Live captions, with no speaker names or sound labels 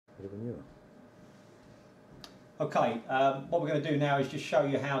Okay, what we're going to do now is just show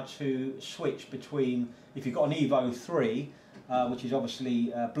you how to switch between, if you've got an eVo3, which is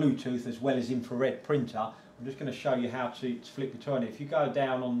obviously Bluetooth as well as infrared printer. I'm just going to show you how to flick between it. If you go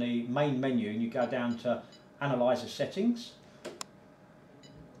down on the main menu and you go down to Analyzer Settings,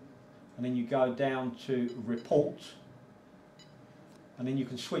 and then you go down to Report, and then you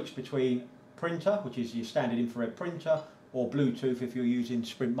can switch between printer, which is your standard infrared printer, or Bluetooth if you're using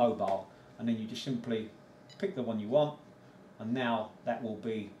Sprint Mobile, and then you just simply pick the one you want, and now that will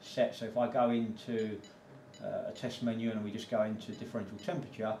be set. So if I go into a test menu and we just go into differential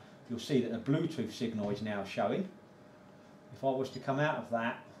temperature, you'll see that the Bluetooth signal is now showing. If I was to come out of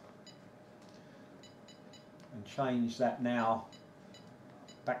that and change that now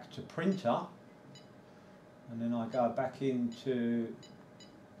back to printer, and then I go back into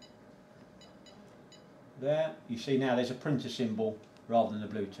there, you see now there's a printer symbol rather than the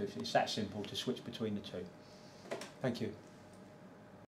Bluetooth. It's that simple to switch between the two. Thank you.